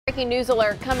Breaking news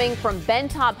alert coming from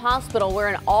Taub Hospital, where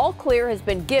an all clear has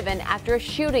been given after a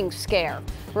shooting scare.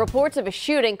 Reports of a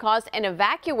shooting caused an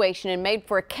evacuation and made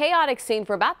for a chaotic scene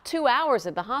for about 2 hours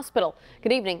at the hospital.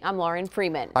 Good evening. I'm Lauren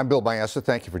Freeman. I'm Bill Biasa.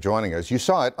 Thank you for joining us. You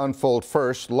saw it unfold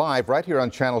first live right here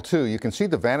on Channel 2. You can see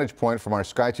the vantage point from our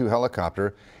Sky 2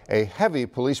 helicopter, a heavy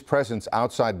police presence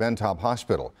outside Taub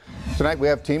Hospital. Tonight we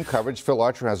have team coverage. Phil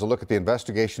Archer has a look at the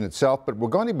investigation itself, but we're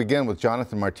going to begin with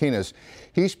Jonathan Martinez.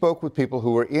 He spoke with people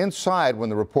who were inside when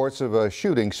the reports of a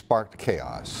shooting sparked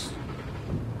chaos.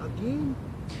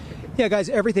 Yeah, guys,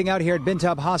 everything out here at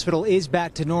Taub Hospital is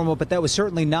back to normal, but that was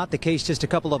certainly not the case just a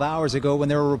couple of hours ago when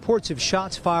there were reports of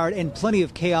shots fired and plenty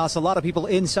of chaos. A lot of people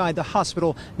inside the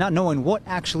hospital not knowing what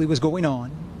actually was going on.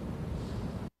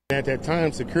 At that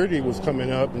time, security was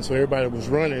coming up, and so everybody was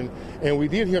running, and we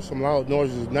did hear some loud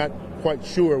noises. Not quite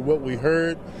sure what we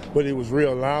heard, but it was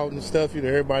real loud and stuff. You know,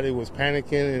 everybody was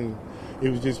panicking, and it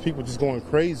was just people just going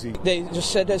crazy. They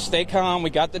just said to stay calm. We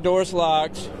got the doors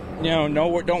locked.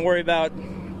 Don't worry about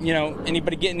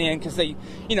anybody getting in, because they,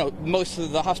 most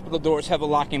of the hospital doors have a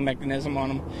locking mechanism on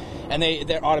them, and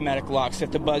they're automatic locks. They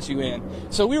have to buzz you in.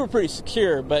 So we were pretty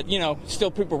secure, but still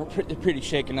people were pretty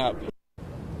shaken up.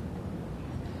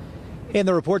 And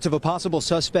the reports of a possible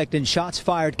suspect and shots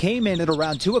fired came in at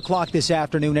around 2 o'clock this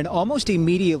afternoon, and almost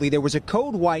immediately there was a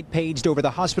code white paged over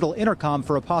the hospital intercom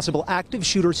for a possible active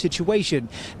shooter situation.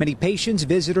 Many patients,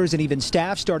 visitors, and even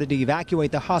staff started to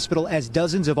evacuate the hospital as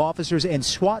dozens of officers and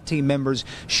SWAT team members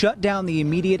shut down the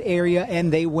immediate area,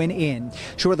 and they went in.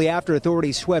 Shortly after,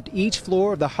 authorities swept each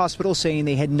floor of the hospital, saying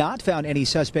they had not found any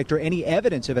suspect or any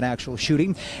evidence of an actual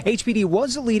shooting. HPD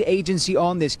was the lead agency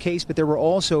on this case, but there were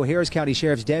also Harris County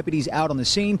Sheriff's deputies out on the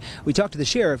scene. We talked to the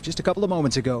sheriff just a couple of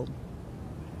moments ago.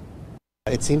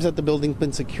 It seems that the building's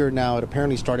been secured now. It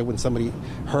apparently started when somebody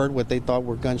heard what they thought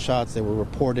were gunshots. They were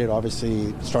reported,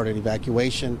 obviously started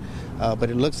evacuation,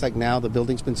 but it looks like now the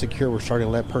building's been secure. We're starting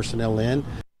to let personnel in.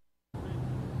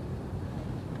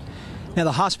 Now,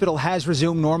 the hospital has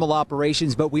resumed normal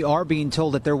operations, but we are being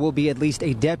told that there will be at least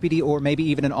a deputy or maybe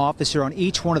even an officer on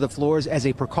each one of the floors as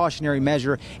a precautionary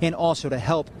measure, and also to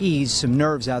help ease some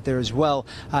nerves out there as well.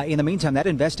 In the meantime, that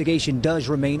investigation does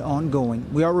remain ongoing.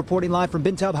 We are reporting live from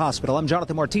Taub Hospital. I'm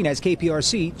Jonathan Martinez,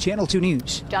 KPRC, Channel 2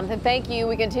 News. Jonathan, thank you.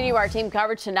 We continue our team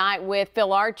coverage tonight with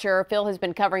Phil Archer. Phil has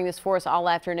been covering this for us all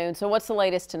afternoon. So what's the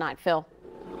latest tonight, Phil?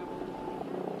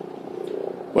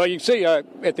 Well, you can see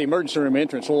at the emergency room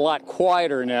entrance, a lot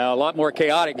quieter now, a lot more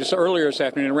chaotic. Just earlier this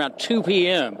afternoon, around 2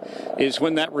 p.m. is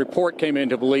when that report came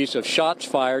into police of shots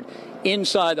fired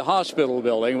inside the hospital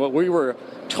building. What we were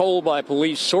told by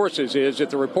police sources is that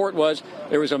the report was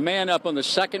there was a man up on the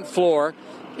second floor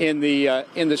in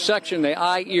the section, the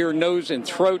eye, ear, nose, and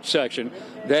throat section,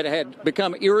 that had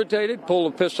become irritated,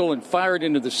 pulled a pistol, and fired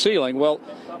into the ceiling. Well,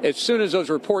 as soon as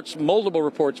those reports, multiple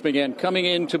reports, began coming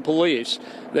into police,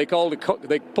 they pulled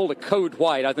a code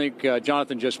white. I think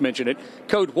Jonathan just mentioned it.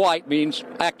 Code white means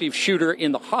active shooter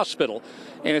in the hospital.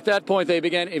 And at that point, they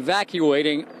began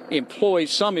evacuating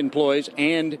some employees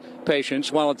and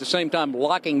patients, while at the same time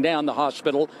locking down the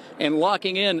hospital and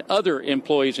locking in other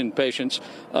employees and patients,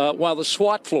 while the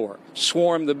SWAT floor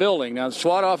swarmed the building. Now, the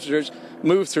SWAT officers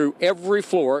moved through every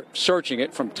floor, searching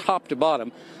it from top to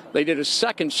bottom. They did a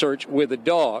second search with a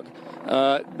dog.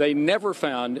 They never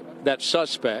found that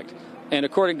suspect. And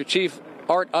according to Chief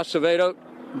Art Acevedo,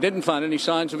 didn't find any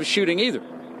signs of a shooting either.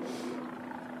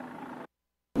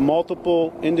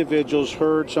 Multiple individuals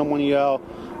heard someone yell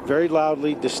very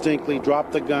loudly, distinctly,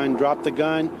 drop the gun,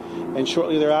 and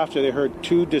shortly thereafter they heard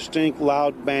two distinct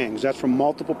loud bangs. That's from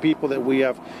multiple people that we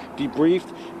have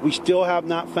debriefed. We still have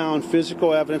not found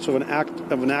physical evidence of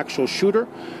an actual shooter.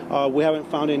 We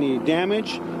haven't found any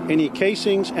damage, any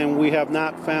casings, and we have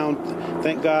not found,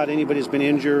 thank God, anybody's been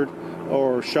injured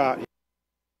or shot.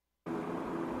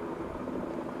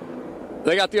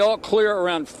 They got the all clear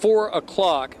around 4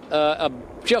 o'clock.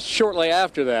 Just shortly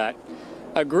after that,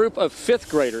 a group of fifth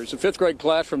graders, a fifth grade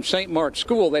class from St. Mark's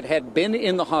School that had been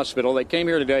in the hospital, they came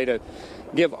here today to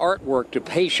give artwork to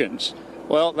patients.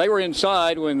 Well, they were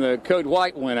inside when the code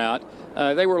white went out.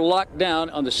 They were locked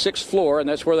down on the 6th floor, and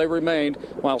that's where they remained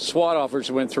while SWAT officers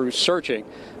went through searching.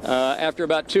 After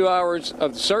about 2 hours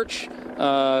of the search,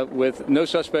 with no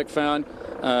suspect found,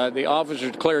 the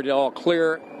officers declared it all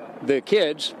clear. The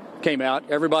kids came out,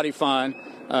 everybody fine.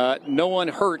 No one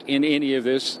hurt in any of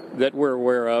this that we're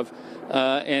aware of.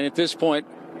 And at this point,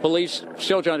 police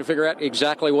still trying to figure out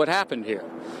exactly what happened here.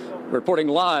 Reporting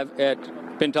live at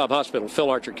Taub Hospital, Phil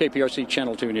Archer, KPRC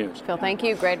Channel 2 News. Phil, thank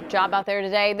you. Great job out there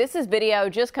today. This is video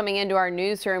just coming into our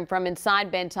newsroom from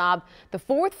inside Taub, the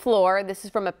 4th floor. This is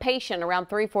from a patient around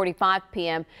 3:45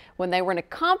 p.m. when they were in a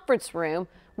conference room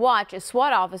Watch as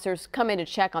SWAT officers come in to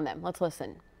check on them. Let's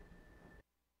listen.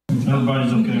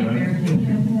 Everybody's okay, right?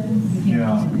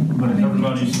 Yeah, but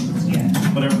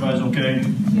everybody's okay.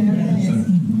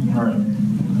 All right.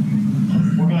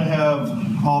 We're gonna have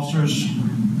officers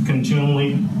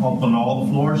continually up on all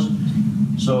the floors.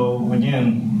 So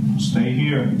again, stay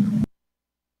here.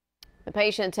 The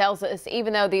patient tells us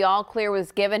even though the all clear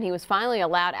was given, he was finally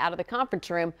allowed out of the conference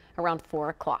room around 4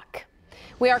 o'clock.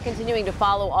 We are continuing to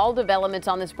follow all developments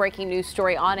on this breaking news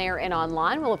story on air and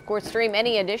online. We'll, of course, stream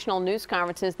any additional news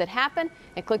conferences that happen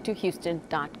at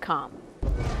click2houston.com.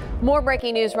 More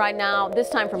breaking news right now, this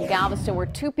time from Galveston, where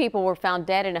 2 people were found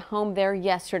dead in a home there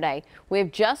yesterday. We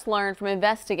have just learned from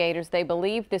investigators they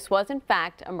believe this was, in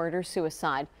fact, a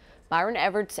murder-suicide. Byron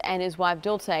Everts and his wife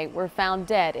Dulce were found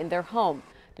dead in their home.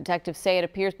 Detectives say it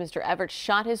appears Mr. Everett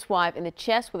shot his wife in the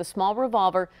chest with a small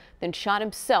revolver, then shot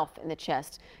himself in the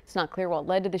chest. It's not clear what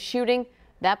led to the shooting.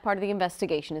 That part of the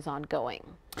investigation is ongoing.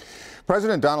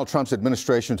 President Donald Trump's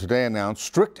administration today announced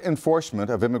strict enforcement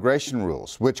of immigration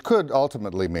rules, which could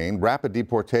ultimately mean rapid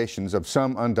deportations of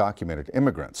some undocumented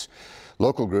immigrants.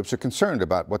 Local groups are concerned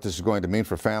about what this is going to mean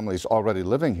for families already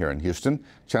living here in Houston.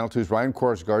 Channel 2's Ryan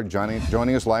Korsgaard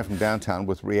joining us live from downtown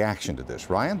with reaction to this.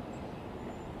 Ryan?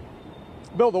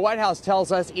 Bill, the White House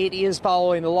tells us it is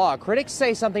following the law. Critics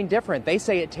say something different. They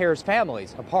say it tears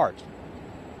families apart.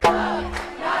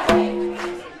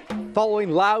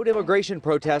 Following loud immigration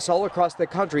protests all across the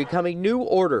country, coming new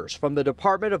orders from the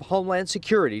Department of Homeland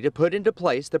Security to put into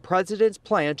place the president's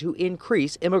plan to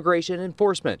increase immigration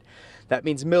enforcement. That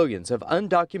means millions of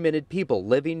undocumented people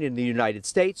living in the United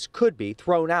States could be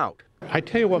thrown out. I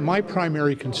tell you what, my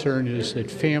primary concern is that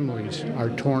families are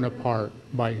torn apart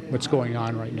by what's going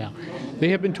on right now. They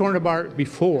have been torn apart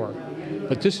before,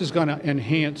 but this is going to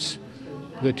enhance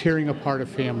the tearing apart of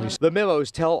families. The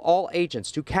memos tell all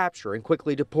agents to capture and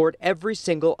quickly deport every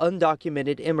single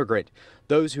undocumented immigrant.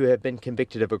 Those who have been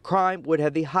convicted of a crime would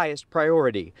have the highest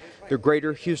priority. The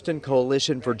Greater Houston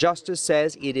Coalition for Justice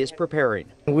says it is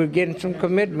preparing. We're getting some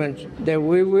commitments that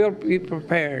we will be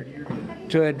prepared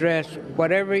to address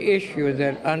whatever issue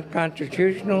that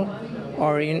unconstitutional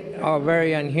or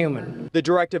very unhuman. The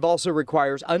directive also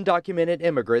requires undocumented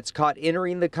immigrants caught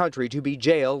entering the country to be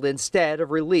jailed instead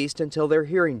of released until their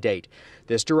hearing date.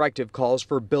 This directive calls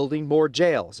for building more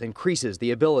jails, increases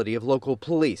the ability of local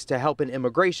police to help in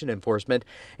immigration enforcement,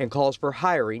 and calls for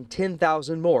hiring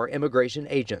 10,000 more immigration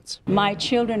agents. My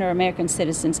children are American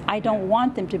citizens. I don't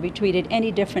want them to be treated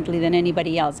any differently than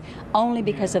anybody else, only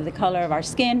because of the color of our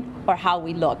skin or how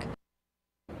we look.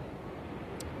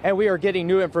 And we are getting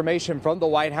new information from the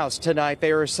White House tonight.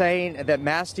 They are saying that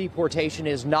mass deportation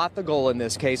is not the goal in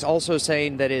this case, also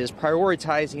saying that it is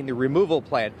prioritizing the removal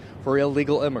plan for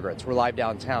illegal immigrants. We're live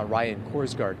downtown. Ryan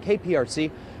Korsgaard,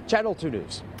 KPRC, Channel 2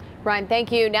 News. Ryan,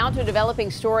 thank you. Now to a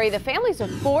developing story. The families of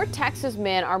 4 Texas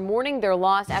men are mourning their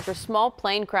loss after a small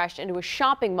plane crashed into a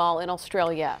shopping mall in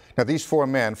Australia. Now, these 4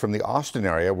 men from the Austin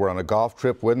area were on a golf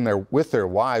trip with their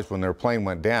wives when their plane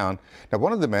went down. Now,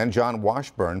 one of the men, John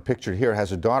Washburn, pictured here,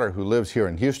 has a daughter who lives here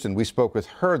in Houston. We spoke with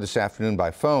her this afternoon by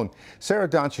phone. Sarah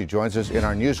Donchie joins us in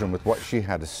our newsroom with what she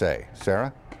had to say.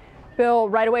 Sarah? Bill,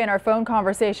 right away in our phone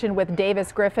conversation with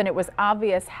Davis Griffin, it was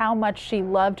obvious how much she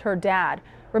loved her dad.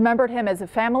 Remembered him as a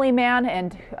family man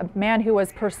and a man who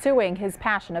was pursuing his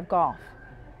passion of golf.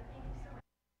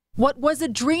 What was a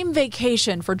dream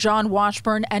vacation for John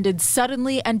Washburn ended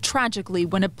suddenly and tragically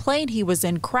when a plane he was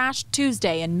in crashed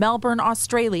Tuesday in Melbourne,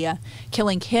 Australia,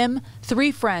 killing him,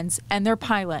 3 friends, and their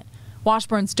pilot.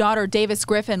 Washburn's daughter, Davis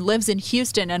Griffin, lives in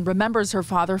Houston and remembers her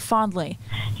father fondly.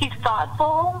 He's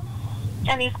thoughtful,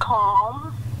 and he's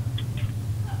calm,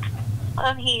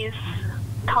 and he's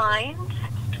kind.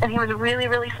 And he was really,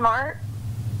 really smart.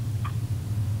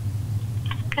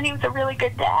 And he was a really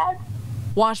good dad.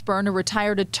 Washburn, a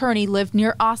retired attorney, lived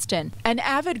near Austin. An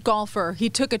avid golfer, he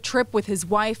took a trip with his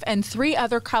wife and 3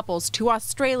 other couples to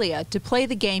Australia to play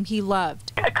the game he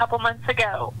loved. A couple months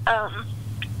ago,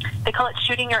 they call it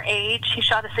shooting your age. He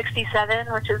shot a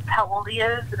 67, which is how old he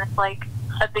is. And it's like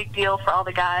a big deal for all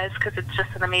the guys because it's just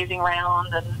an amazing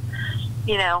round. And,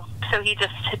 you know, so he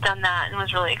just had done that and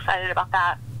was really excited about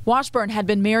that. Washburn had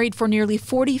been married for nearly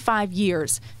 45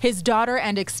 years. His daughter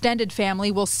and extended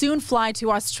family will soon fly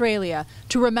to Australia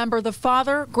to remember the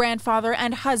father, grandfather,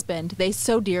 and husband they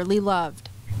so dearly loved.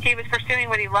 He was pursuing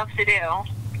what he loves to do. I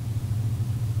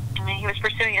mean, he was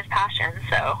pursuing his passion,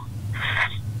 so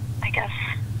I guess,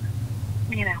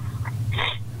 you know,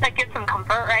 that gives some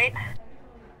comfort, right?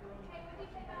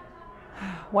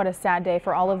 What a sad day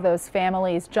for all of those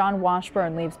families. John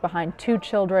Washburn leaves behind 2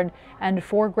 children and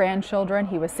 4 grandchildren.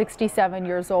 He was 67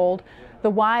 years old. The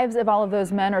wives of all of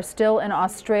those men are still in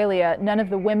Australia. None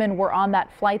of the women were on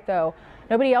that flight, though.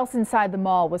 Nobody else inside the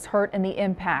mall was hurt in the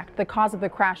impact. The cause of the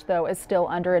crash, though, is still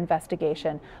under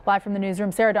investigation. Live from the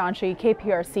newsroom, Sarah Donchi,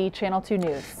 KPRC, Channel 2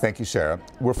 News. Thank you, Sarah.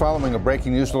 We're following a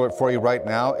breaking news alert for you right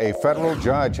now. A federal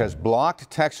judge has blocked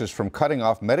Texas from cutting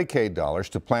off Medicaid dollars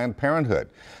to Planned Parenthood.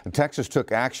 Texas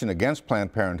took action against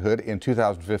Planned Parenthood in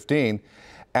 2015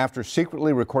 after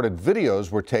secretly recorded videos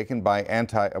were taken by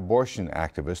anti-abortion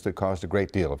activists that caused a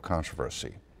great deal of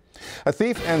controversy. A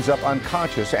thief ends up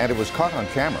unconscious, and it was caught on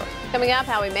camera. Coming up,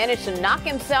 how he managed to knock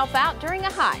himself out during a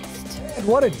heist. And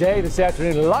what a day this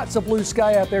afternoon. Lots of blue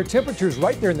sky out there. Temperatures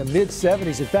right there in the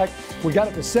mid-70s. In fact, we got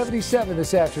up to 77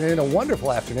 this afternoon. A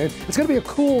wonderful afternoon. It's going to be a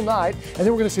cool night, and then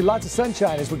we're going to see lots of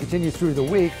sunshine as we continue through the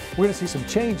week. We're going to see some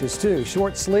changes, too.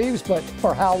 Short sleeves, but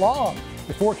for how long?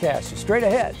 The forecast is straight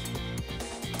ahead.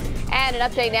 And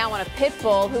an update now on a pit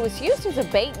bull who was used as a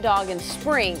bait dog in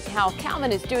spring, how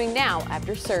Calvin is doing now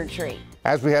after surgery.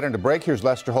 As we head into break, here's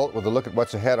Lester Holt with a look at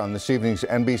what's ahead on this evening's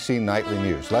NBC Nightly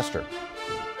News. Lester.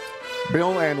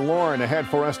 Bill and Lauren, ahead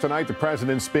for us tonight. The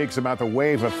president speaks about the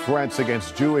wave of threats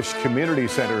against Jewish community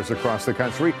centers across the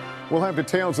country. We'll have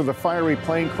details of the fiery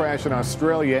plane crash in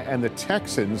Australia and the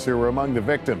Texans who were among the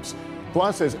victims.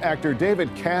 Plus, as actor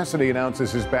David Cassidy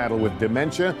announces his battle with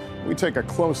dementia, we take a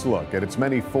close look at its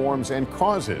many forms and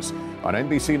causes on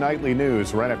NBC Nightly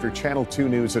News right after Channel 2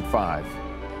 News at 5.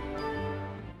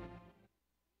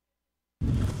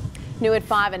 New at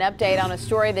 5, an update on a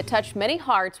story that touched many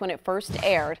hearts when it first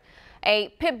aired.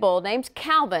 A pit bull named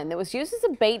Calvin that was used as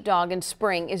a bait dog in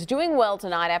spring is doing well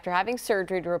tonight after having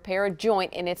surgery to repair a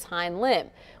joint in its hind limb.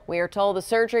 We are told the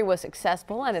surgery was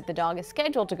successful and that the dog is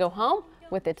scheduled to go home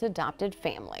with its adopted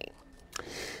family.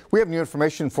 We have new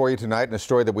information for you tonight in a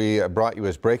story that we brought you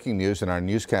as breaking news in our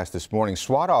newscast this morning.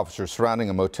 SWAT officers surrounding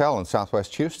a motel in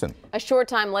southwest Houston. A short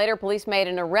time later, police made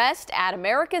an arrest at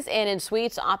America's Inn and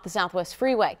Suites off the Southwest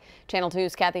Freeway. Channel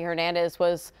 2's Kathy Hernandez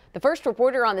was the first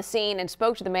reporter on the scene and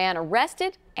spoke to the man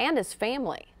arrested and his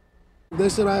family. They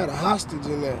said I had a hostage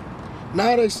in there.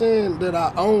 Now they saying that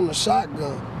I own a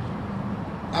shotgun.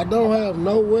 I don't have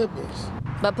no weapons.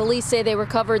 But police say they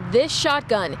recovered this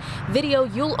shotgun, video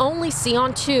you'll only see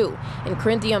on 2, in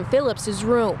Corinthian Phillips'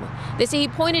 room. They say he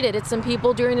pointed it at some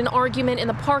people during an argument in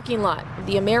the parking lot of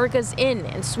the America's Inn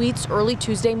and Suites early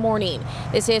Tuesday morning.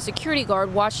 They say a security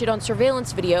guard watched it on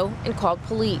surveillance video and called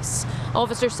police.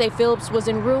 Officers say Phillips was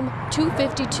in room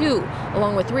 252,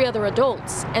 along with 3 other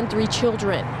adults and 3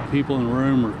 children. People in the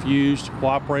room refused to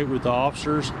cooperate with the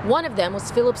officers. One of them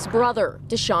was Phillips' brother,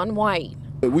 Deshaun White.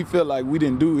 We feel like we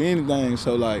didn't do anything,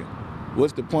 so like,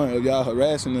 what's the point of y'all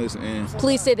harassing us? And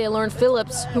police say they learned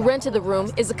Phillips, who rented the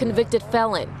room, is a convicted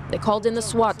felon. They called in the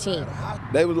SWAT team.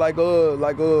 They was like,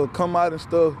 come out and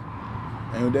stuff,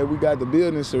 and that we got the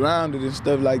building surrounded and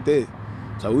stuff like that.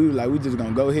 So we were like, we just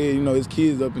gonna go ahead, you know, his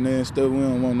kids up in there and stuff. We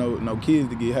don't want no kids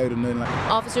to get hurt or nothing like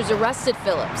that. Officers arrested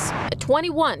Phillips. At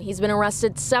 21, he's been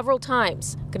arrested several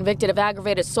times, convicted of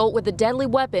aggravated assault with a deadly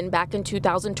weapon back in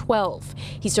 2012.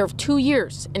 He served 2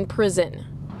 years in prison.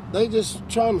 They just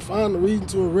trying to find a reason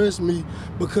to arrest me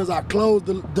because I closed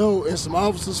the door in some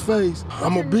officer's face.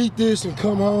 I'm gonna beat this and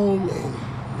come home, and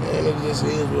man, it just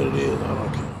is what it is. I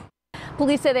don't care.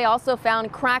 Police say they also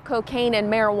found crack cocaine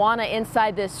and marijuana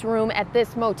inside this room at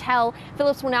this motel.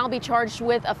 Phillips will now be charged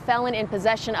with a felon in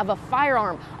possession of a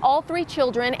firearm. All 3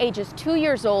 children, ages 2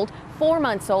 years old, 4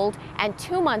 months old, and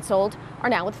 2 months old, are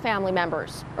now with family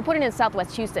members. Reporting in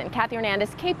Southwest Houston, Kathy Hernandez,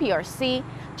 KPRC,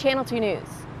 Channel 2 News.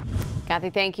 Kathy,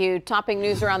 thank you. Topping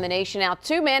news around the nation now.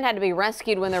 2 men had to be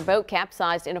rescued when their boat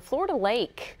capsized in a Florida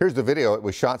lake. Here's the video. It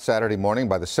was shot Saturday morning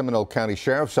by the Seminole County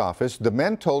Sheriff's Office. The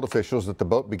men told officials that the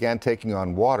boat began taking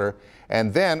on water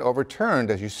and then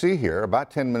overturned, as you see here,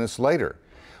 about 10 minutes later.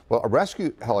 Well, a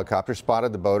rescue helicopter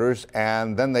spotted the boaters,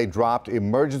 and then they dropped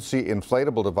emergency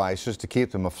inflatable devices to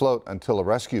keep them afloat until a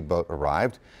rescue boat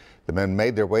arrived. The men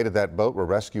made their way to that boat where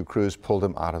rescue crews pulled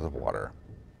them out of the water.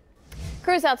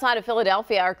 Crews outside of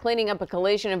Philadelphia are cleaning up a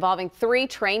collision involving 3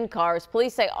 train cars.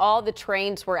 Police say all the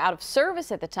trains were out of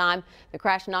service at the time. The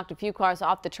crash knocked a few cars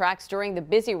off the tracks during the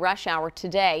busy rush hour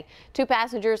today. 2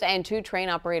 passengers and 2 train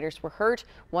operators were hurt.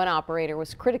 1 operator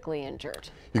was critically injured.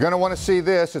 You're going to want to see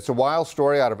this. It's a wild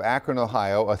story out of Akron,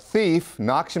 Ohio. A thief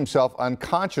knocks himself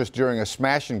unconscious during a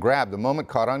smash and grab. The moment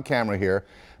caught on camera here.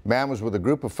 Man was with a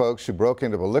group of folks who broke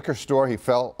into a liquor store. He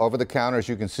fell over the counter, as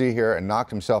you can see here, and knocked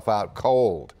himself out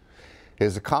cold.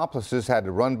 His accomplices had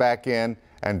to run back in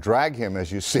and drag him,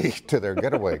 as you see, to their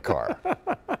getaway car.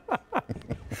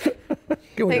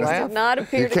 Things did not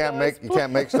appear to go You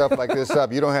can't make stuff like this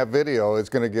up. You don't have video. It's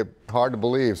going to get hard to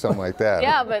believe something like that.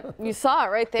 Yeah, but you saw it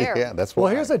right there. Yeah, that's why.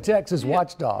 Well, here's a Texas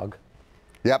watchdog.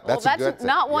 Yep, that's a good thing.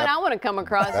 Not one I want to come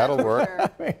across. That'll work.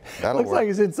 That'll Looks work. like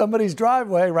it's in somebody's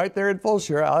driveway right there in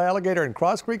Fulshire, Alligator and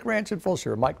Cross Creek Ranch in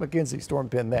Fulshire. Mike McKenzie storm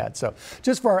pinned that. So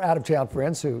just for our out-of-town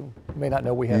friends who may not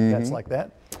know we have pets like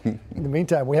that. In the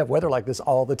meantime, we have weather like this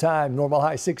all the time. Normal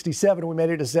high 67. We made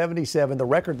it to 77. The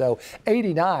record, though,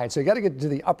 89. So you got to get to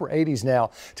the upper 80s now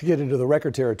to get into the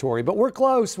record territory. But we're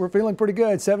close. We're feeling pretty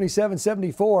good. 77,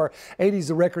 74. 80's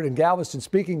the record in Galveston.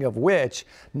 Speaking of which,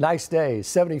 nice days.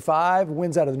 75.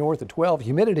 Winds out of the north at 12.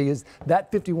 Humidity is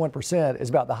that 51% is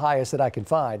about the highest that I can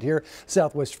find. Here,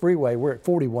 Southwest Freeway, we're at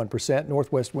 41%.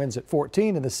 Northwest winds at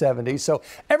 14 in the 70s. So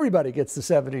everybody gets the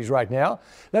 70s right now.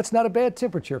 That's not a bad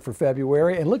temperature for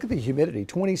February. And look at the humidity,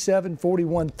 27,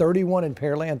 41, 31 in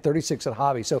Pearland, 36 at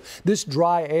Hobby. So this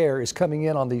dry air is coming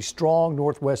in on these strong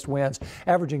northwest winds,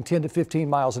 averaging 10 to 15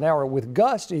 miles an hour with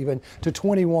gusts even to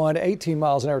 21, 18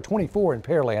 miles an hour, 24 in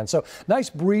Pearland. So nice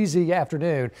breezy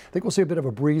afternoon. I think we'll see a bit of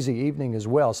a breezy evening as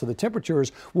well. So the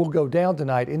temperatures will go down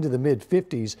tonight into the mid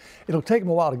 50s. It'll take them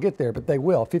a while to get there, but they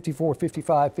will. 54,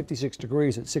 55, 56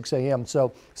 degrees at 6 a.m.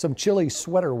 So some chilly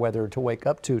sweater weather to wake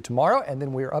up to tomorrow, and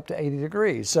then we're up to 80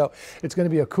 degrees. So it's going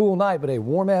to be a cool night, but a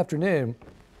warm afternoon.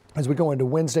 As we go into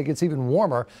Wednesday, it gets even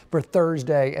warmer for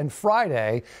Thursday and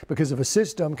Friday because of a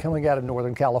system coming out of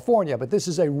Northern California. But this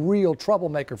is a real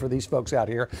troublemaker for these folks out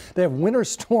here. They have winter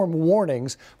storm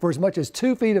warnings for as much as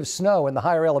 2 feet of snow in the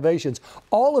higher elevations.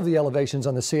 All of the elevations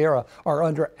on the Sierra are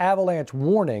under avalanche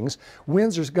warnings.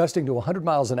 Winds are gusting to 100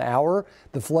 miles an hour.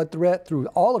 The flood threat through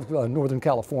all of Northern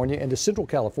California into Central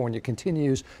California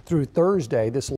continues through Thursday. This